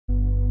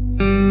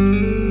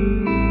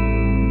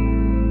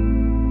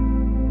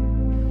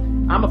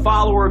I'm a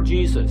follower of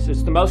Jesus.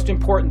 It's the most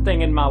important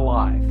thing in my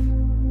life.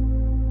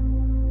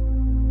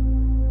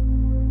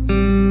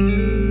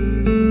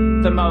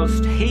 The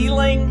most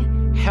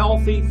healing,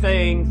 healthy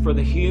thing for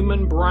the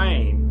human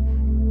brain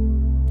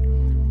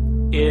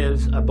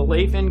is a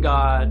belief in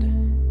God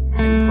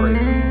and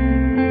prayer.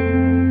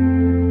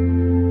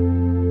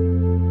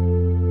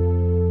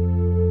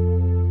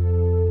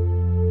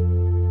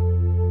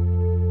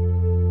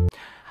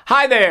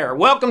 Hi there.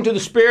 Welcome to the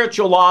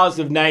Spiritual Laws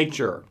of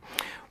Nature.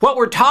 What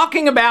we're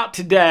talking about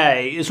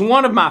today is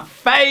one of my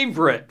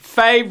favorite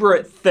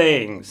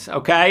things,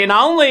 okay? And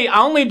I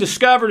only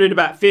discovered it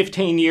about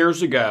 15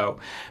 years ago,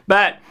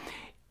 but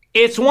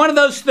it's one of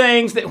those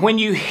things that when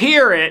you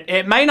hear it,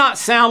 it may not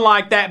sound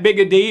like that big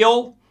a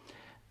deal,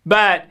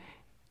 but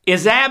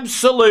is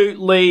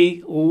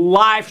absolutely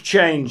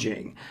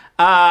life-changing.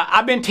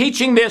 I've been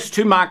teaching this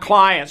to my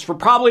clients for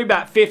probably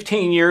about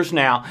 15 years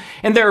now,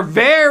 and there are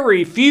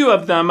very few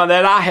of them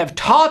that I have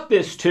taught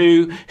this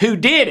to who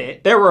did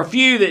it. There were a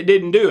few that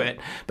didn't do it,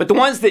 but the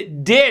ones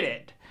that did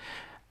it,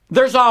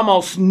 there's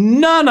almost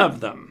none of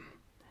them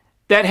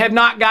that have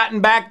not gotten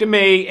back to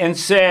me and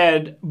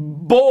said,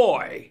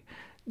 boy,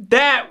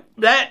 that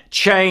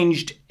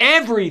changed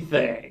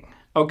everything,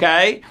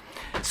 okay?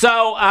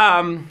 So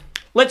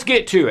let's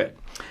get to it.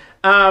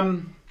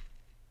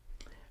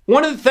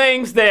 One of the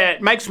things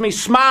that makes me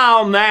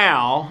smile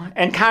now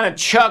and kind of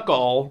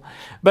chuckle,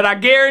 but I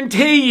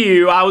guarantee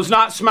you I was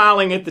not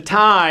smiling at the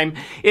time,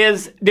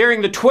 is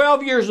during the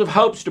 12 years of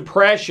Hope's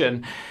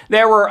depression,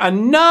 there were a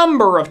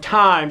number of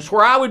times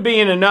where I would be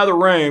in another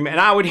room and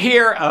I would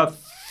hear a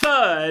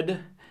thud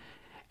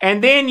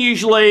and then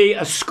usually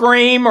a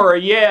scream or a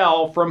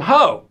yell from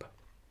Hope.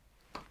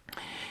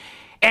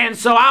 And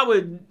so I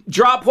would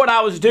drop what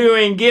I was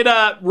doing, get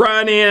up,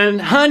 run in,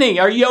 honey,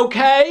 are you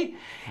okay?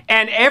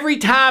 And every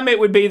time it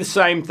would be the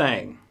same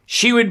thing.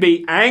 She would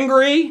be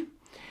angry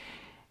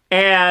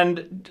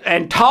and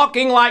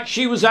talking like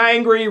she was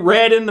angry,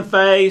 red in the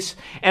face.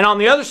 And on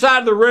the other side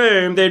of the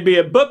room, there'd be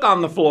a book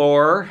on the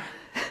floor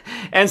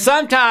and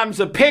sometimes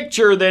a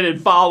picture that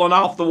had fallen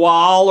off the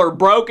wall or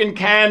broken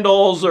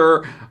candles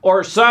or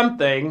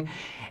something.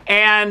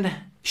 And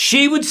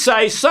she would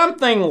say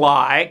something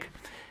like,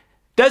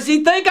 does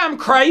he think I'm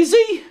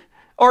crazy?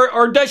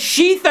 Or does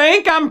she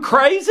think I'm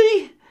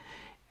crazy?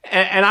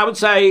 And I would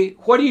say,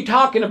 what are you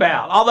talking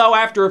about? Although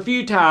after a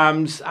few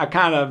times I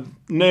kind of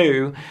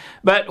knew,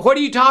 but what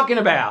are you talking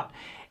about?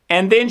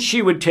 And then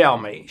she would tell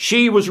me.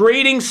 She was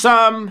reading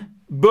some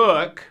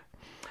book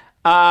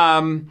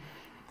to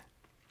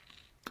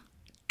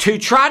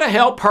try to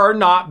help her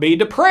not be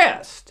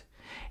depressed.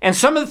 And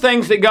some of the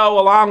things that go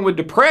along with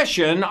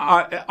depression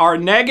are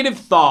negative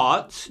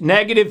thoughts,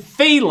 negative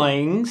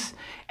feelings,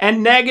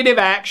 and negative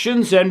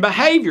actions and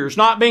behaviors.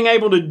 Not being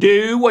able to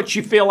do what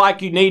you feel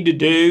like you need to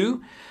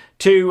do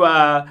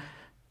to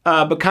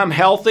become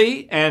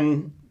healthy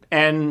and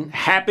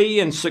happy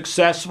and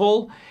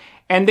successful.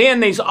 And then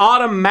these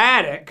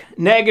automatic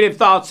negative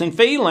thoughts and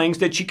feelings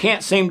that you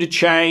can't seem to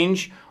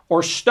change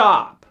or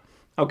stop.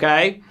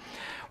 Okay?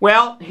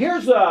 Well,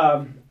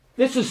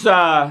 this is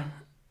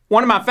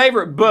one of my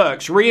favorite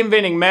books,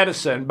 Reinventing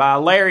Medicine by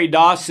Larry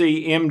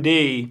Dossey,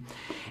 MD.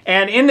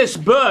 And in this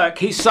book,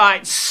 he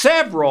cites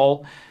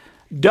several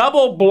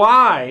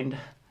double-blind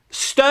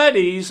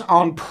studies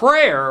on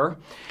prayer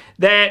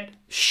that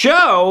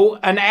show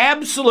an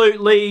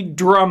absolutely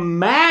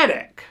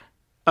dramatic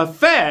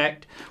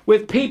effect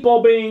with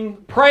people being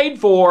prayed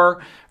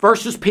for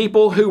versus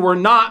people who were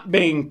not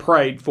being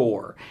prayed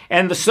for.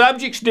 And the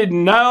subjects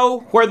didn't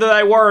know whether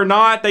they were or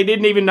not. They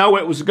didn't even know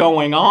it was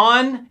going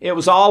on. It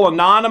was all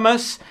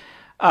anonymous.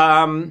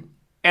 And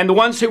the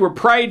ones who were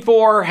prayed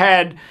for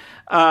had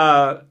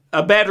a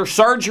better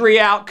surgery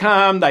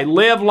outcome. They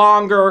lived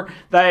longer.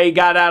 They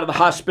got out of the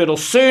hospital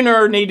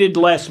sooner, needed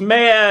less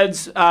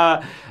meds,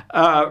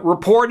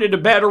 reported a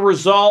better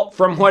result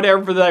from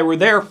whatever they were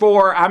there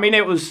for. I mean,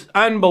 it was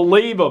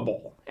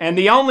unbelievable. And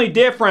the only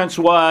difference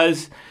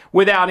was,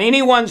 without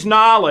anyone's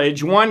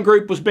knowledge, one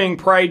group was being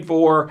prayed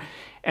for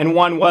and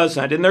one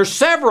wasn't. And there's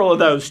several of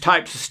those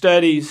types of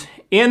studies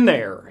in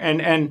there.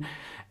 And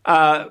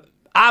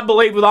I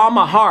believe with all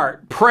my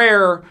heart,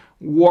 prayer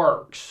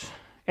works.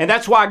 And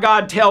that's why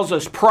God tells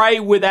us, pray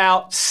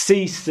without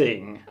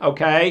ceasing,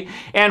 okay?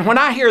 And when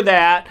I hear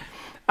that,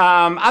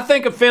 I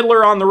think of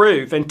Fiddler on the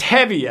Roof and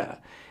Tevye.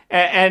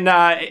 And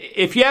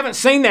if you haven't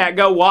seen that,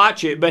 go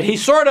watch it. But he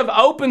sort of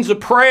opens a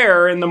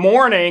prayer in the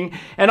morning,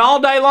 and all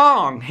day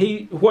long,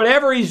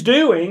 whatever he's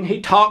doing, he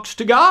talks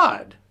to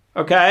God,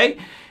 okay?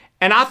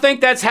 And I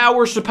think that's how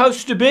we're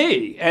supposed to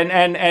be.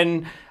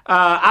 And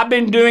I've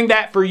been doing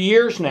that for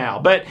years now.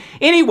 But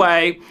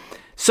anyway,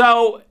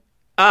 so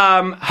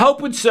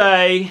Hope would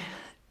say,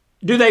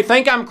 do they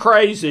think I'm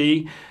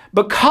crazy?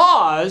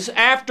 Because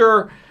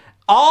after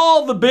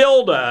all the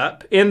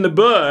buildup in the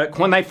book,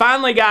 when they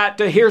finally got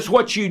to here's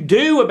what you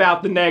do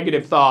about the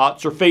negative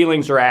thoughts or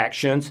feelings or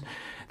actions,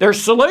 their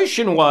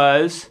solution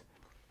was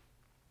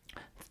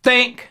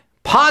think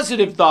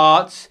positive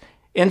thoughts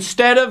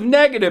instead of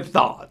negative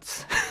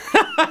thoughts.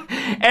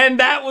 And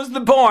that was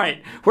the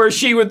point where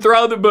she would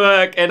throw the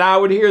book and I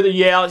would hear the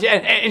yells.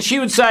 And she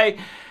would say,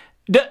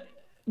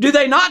 do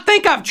they not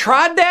think I've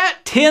tried that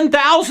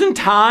 10,000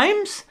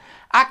 times?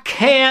 I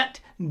can't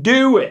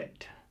do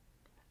it.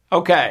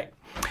 Okay.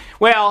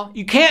 Well,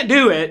 you can't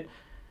do it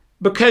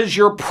because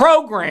you're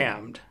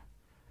programmed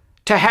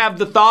to have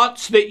the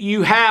thoughts that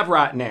you have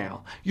right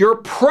now. You're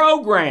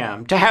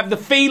programmed to have the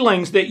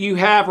feelings that you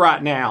have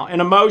right now and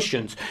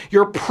emotions.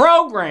 You're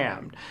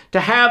programmed to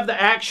have the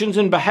actions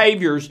and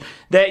behaviors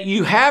that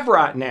you have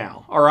right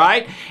now, all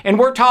right? And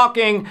we're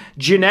talking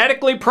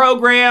genetically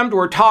programmed.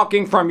 We're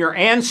talking from your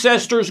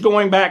ancestors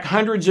going back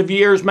hundreds of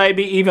years,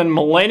 maybe even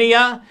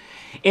millennia.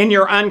 In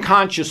your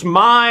unconscious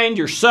mind,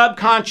 your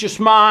subconscious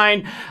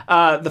mind,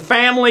 the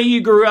family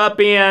you grew up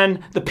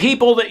in, the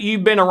people that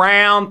you've been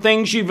around,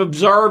 things you've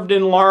observed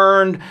and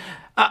learned,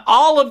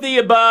 all of the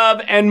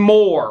above and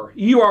more.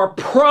 You are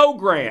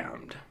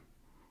programmed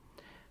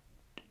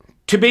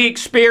to be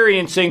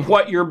experiencing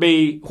what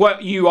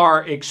you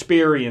are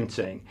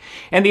experiencing.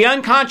 And the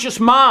unconscious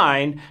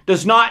mind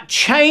does not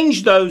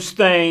change those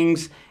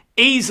things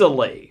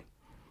easily.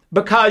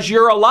 Because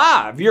you're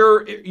alive.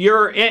 You're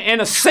in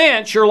a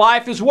sense, your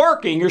life is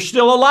working. You're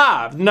still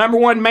alive. The number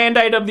one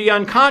mandate of the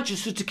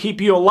unconscious is to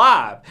keep you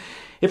alive.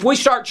 If we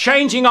start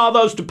changing all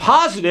those to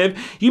positive,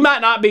 you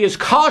might not be as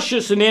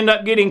cautious and end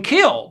up getting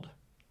killed.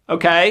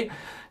 Okay?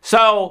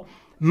 So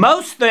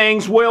most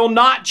things will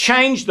not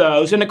change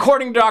those. And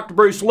according to Dr.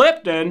 Bruce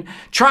Lipton,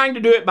 trying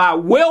to do it by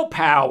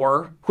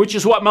willpower, which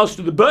is what most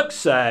of the books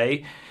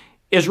say,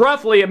 is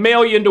roughly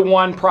 1,000,000 to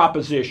 1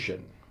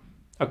 proposition.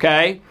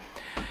 Okay?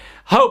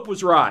 Hope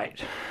was right.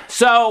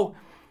 So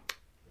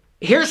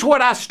here's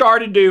what I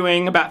started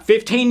doing about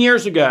 15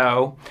 years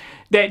ago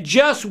that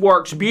just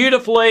works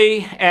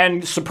beautifully,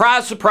 and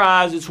surprise,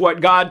 surprise, it's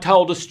what God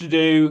told us to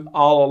do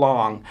all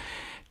along.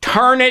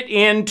 Turn it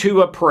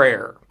into a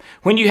prayer.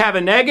 When you have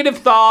a negative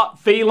thought,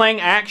 feeling,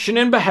 action,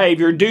 and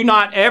behavior, do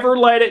not ever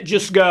let it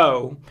just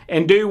go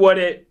and do what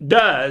it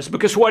does,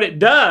 because what it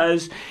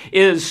does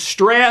is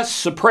stress,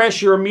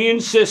 suppress your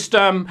immune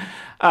system,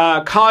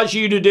 cause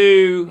you to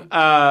do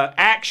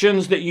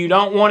actions that you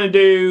don't want to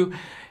do,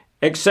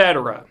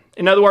 etc.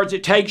 In other words,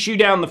 it takes you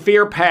down the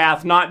fear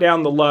path, not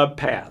down the love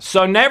path.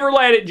 So never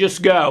let it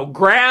just go.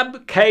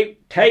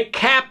 Take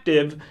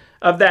captive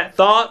of that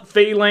thought,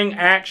 feeling,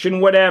 action,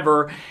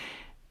 whatever,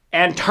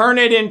 and turn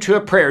it into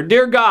a prayer.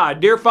 Dear God,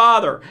 dear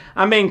Father,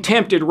 I'm being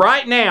tempted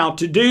right now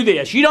to do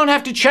this. You don't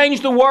have to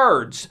change the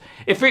words.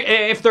 If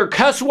there are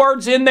cuss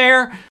words in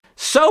there,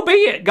 so be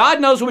it. God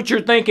knows what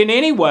you're thinking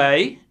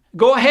anyway.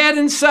 Go ahead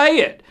and say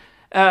it.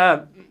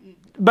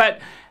 But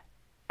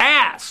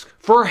ask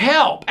for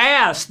help.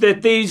 Ask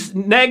that these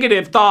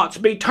negative thoughts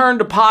be turned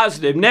to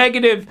positive,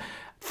 negative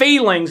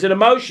feelings and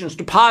emotions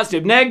to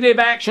positive, negative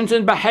actions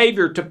and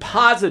behavior to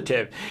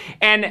positive.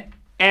 And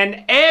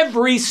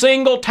every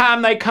single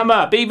time they come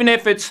up, even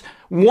if it's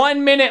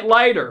 1 minute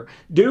later,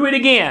 do it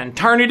again.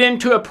 Turn it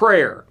into a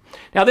prayer.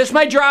 Now, this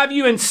may drive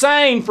you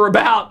insane for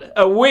about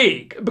a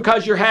week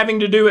because you're having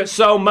to do it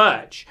so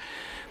much.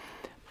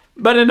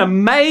 But an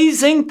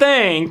amazing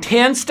thing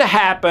tends to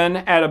happen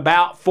at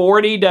about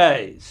 40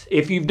 days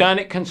if you've done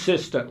it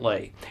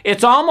consistently.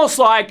 It's almost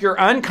like your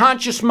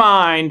unconscious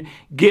mind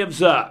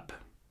gives up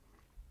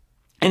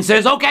and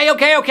says,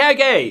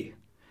 okay.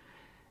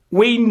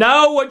 We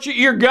know what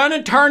you're going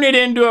to turn it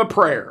into a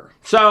prayer.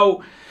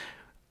 So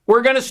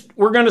we're going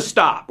to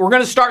stop. We're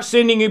going to start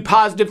sending you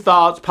positive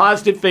thoughts,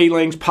 positive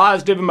feelings,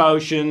 positive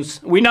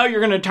emotions. We know you're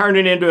going to turn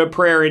it into a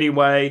prayer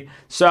anyway.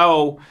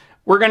 So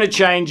we're going to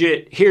change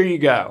it. Here you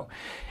go.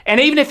 And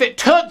even if it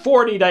took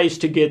 40 days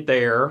to get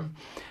there,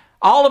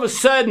 all of a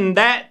sudden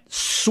that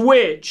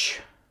switch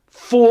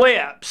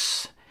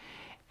flips.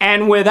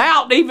 And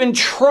without even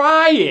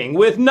trying,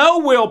 with no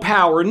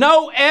willpower,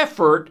 no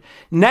effort,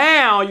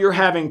 now you're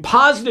having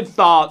positive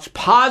thoughts,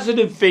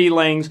 positive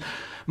feelings,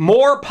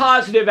 more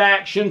positive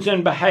actions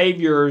and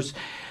behaviors,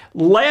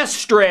 less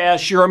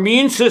stress. Your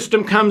immune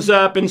system comes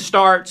up and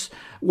starts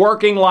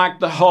working like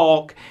the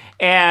Hulk.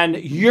 And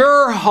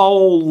your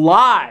whole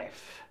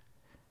life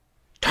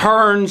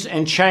turns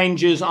and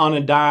changes on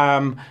a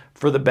dime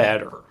for the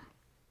better.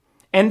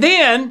 And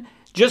then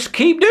just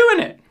keep doing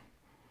it.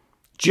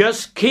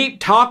 Just keep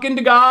talking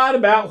to God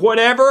about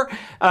whatever.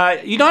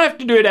 You don't have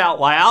to do it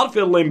out loud if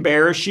it'll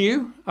embarrass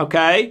you,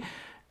 okay?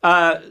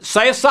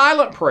 Say a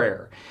silent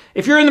prayer.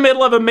 If you're in the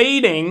middle of a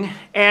meeting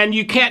and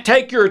you can't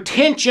take your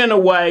attention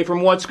away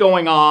from what's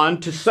going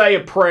on to say a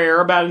prayer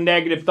about a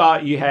negative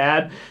thought you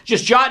had,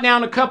 just jot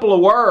down a couple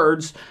of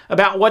words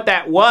about what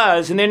that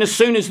was, and then as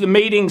soon as the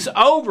meeting's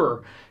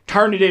over,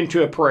 turn it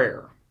into a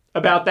prayer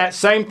about that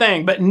same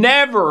thing. But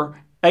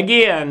never,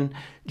 again,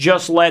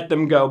 just let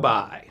them go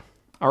by.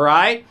 All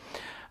right?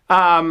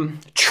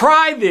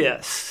 Try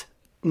this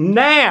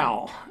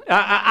now.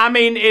 I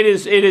mean, it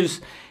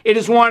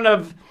is one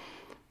of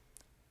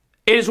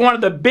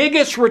the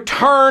biggest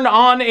return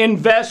on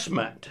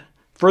investment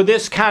for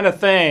this kind of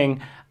thing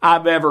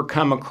I've ever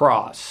come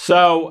across.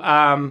 So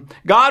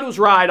God was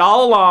right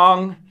all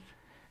along.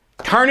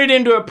 Turn it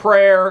into a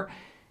prayer,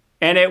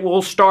 and it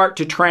will start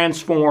to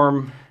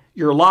transform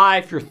your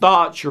life, your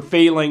thoughts, your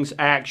feelings,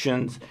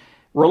 actions,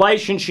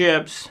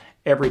 relationships,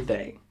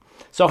 everything.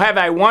 So have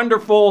a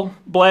wonderful,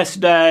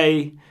 blessed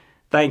day.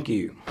 Thank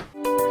you.